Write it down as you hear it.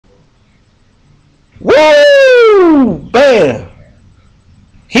Woo! Bam!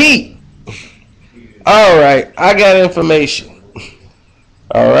 Heat. All right, I got information.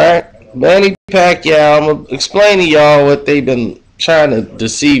 All right, Manny Pacquiao. I'm gonna explain to y'all what they've been trying to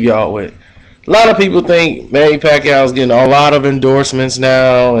deceive y'all with. A lot of people think Manny Pacquiao is getting a lot of endorsements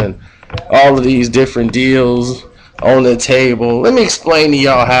now and all of these different deals on the table. Let me explain to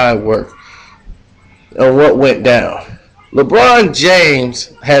y'all how it worked and what went down. LeBron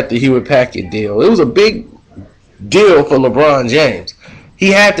James had the Hewitt Packard deal. It was a big deal for LeBron James. He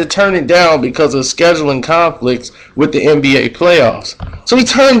had to turn it down because of scheduling conflicts with the NBA playoffs. So he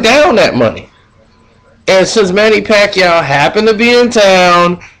turned down that money. And since Manny Pacquiao happened to be in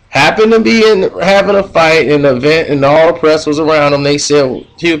town, happened to be having a fight, an event, and all the press was around him, they said,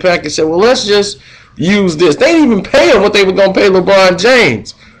 Hewitt Packard said, well, let's just use this. They didn't even pay him what they were going to pay LeBron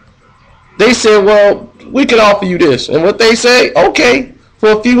James. They said, well, we can offer you this. And what they say, okay,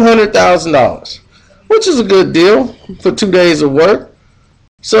 for a few $100,000, which is a good deal for 2 days of work.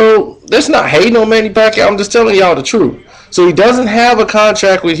 So that's not hating on Manny Pacquiao. I'm just telling y'all the truth. So he doesn't have a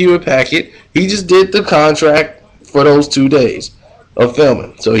contract with Hewitt Packard. He just did the contract for those 2 days of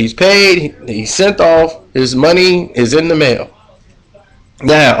filming. So he's paid. He's sent off. His money is in the mail.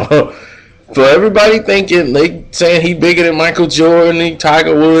 Now, for everybody thinking, they saying he bigger than Michael Jordan,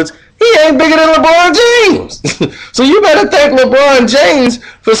 Tiger Woods, he ain't bigger than LeBron James. So you better thank LeBron James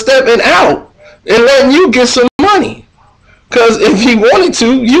for stepping out and letting you get some money. Because if he wanted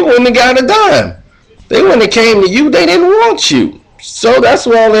to, you wouldn't have got a dime. They wouldn't have came to you. They didn't want you. So that's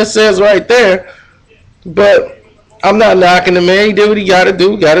what all that says right there. But I'm not knocking the man. He did what he got to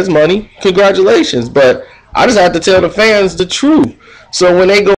do. Got his money. Congratulations. But I just have to tell the fans the truth. So when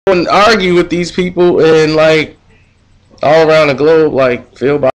they go and argue with these people and like all around the globe, like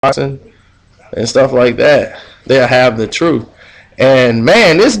field boxing and stuff like that, they'll have the truth. And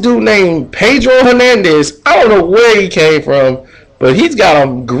man, this dude named Pedro Hernandez, I don't know where he came from, but he's got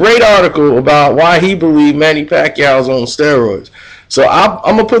a great article about why he believes Manny Pacquiao's on steroids. So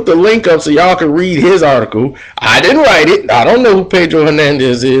I'm going to put the link up so y'all can read his article. I didn't write it. I don't know who Pedro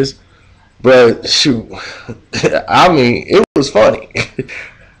Hernandez is. But shoot, I mean, it was funny.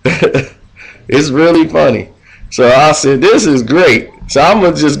 It's really funny. So I said, this is great. So I'm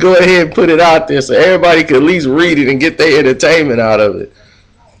going to just go ahead and put it out there so everybody can at least read it and get their entertainment out of it.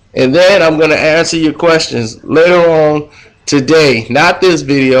 And then I'm going to answer your questions later on today. Not this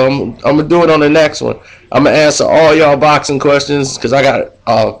video. I'm going to do it on the next one. I'm going to answer all y'all boxing questions because I got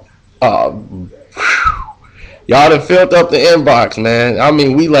y'all done filled up the inbox, man. I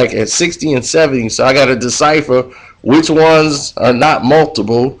mean, we like at 60 and 70, so I got to decipher which ones are not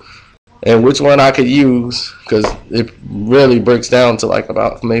multiple and which one I could use, because it really breaks down to like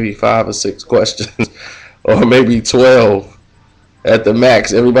about maybe 5 or 6 questions or maybe 12 at the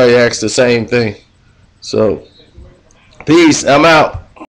max. Everybody asks the same thing. So, peace. I'm out.